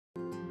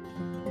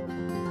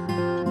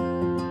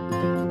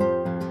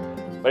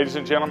Ladies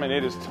and gentlemen,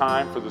 it is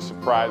time for the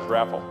Suprise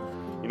Raffle.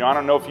 You know, I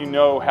don't know if you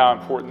know how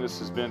important this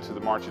has been to the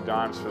March of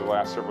Dimes for the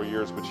last several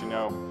years, but you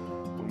know,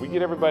 when we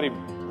get everybody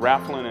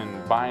raffling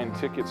and buying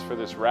tickets for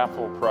this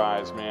raffle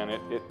prize, man,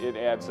 it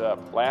adds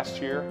up. Last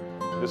year,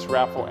 this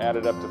raffle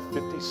added up to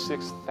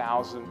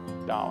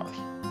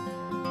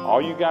 $56,000.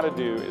 All you got to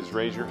do is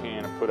raise your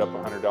hand and put up a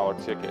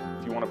 $100 ticket.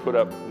 If you want to put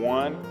up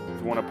 1, if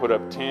you want to put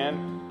up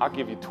 10, I'll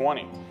give you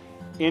 20.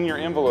 In your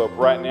envelope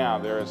right now,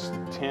 there is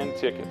 10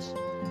 tickets.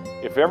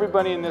 If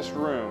everybody in this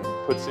room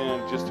puts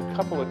in just a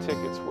couple of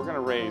tickets, we're going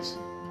to raise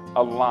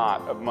a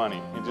lot of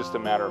money in just a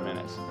matter of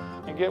minutes.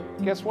 And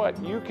guess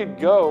what? You could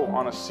go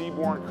on a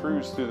Seabourn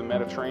cruise through the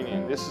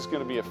Mediterranean. This is going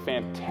to be a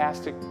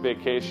fantastic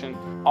vacation.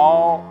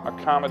 All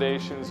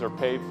accommodations are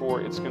paid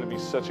for. It's going to be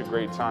such a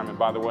great time. And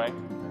by the way,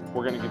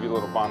 we're going to give you a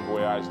little bon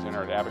voyage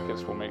dinner at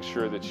Abacus. We'll make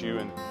sure that you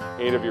and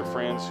 8 of your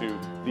friends, who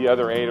the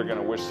other 8 are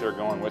going to wish they're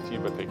going with you,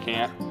 but they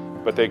can't,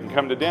 but they can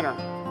come to dinner.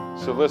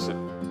 So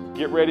listen,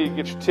 get ready to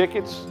get your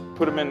tickets,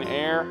 put them in the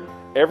air.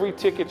 Every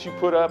ticket you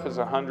put up is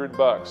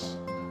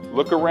 $100.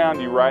 Look around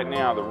you right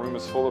now. The room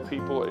is full of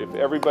people. If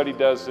everybody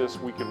does this,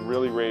 we can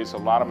really raise a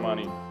lot of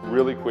money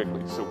really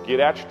quickly. So get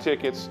out your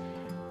tickets,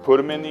 put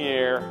them in the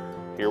air.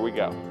 Here we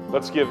go.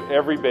 Let's give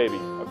every baby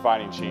a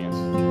fighting chance.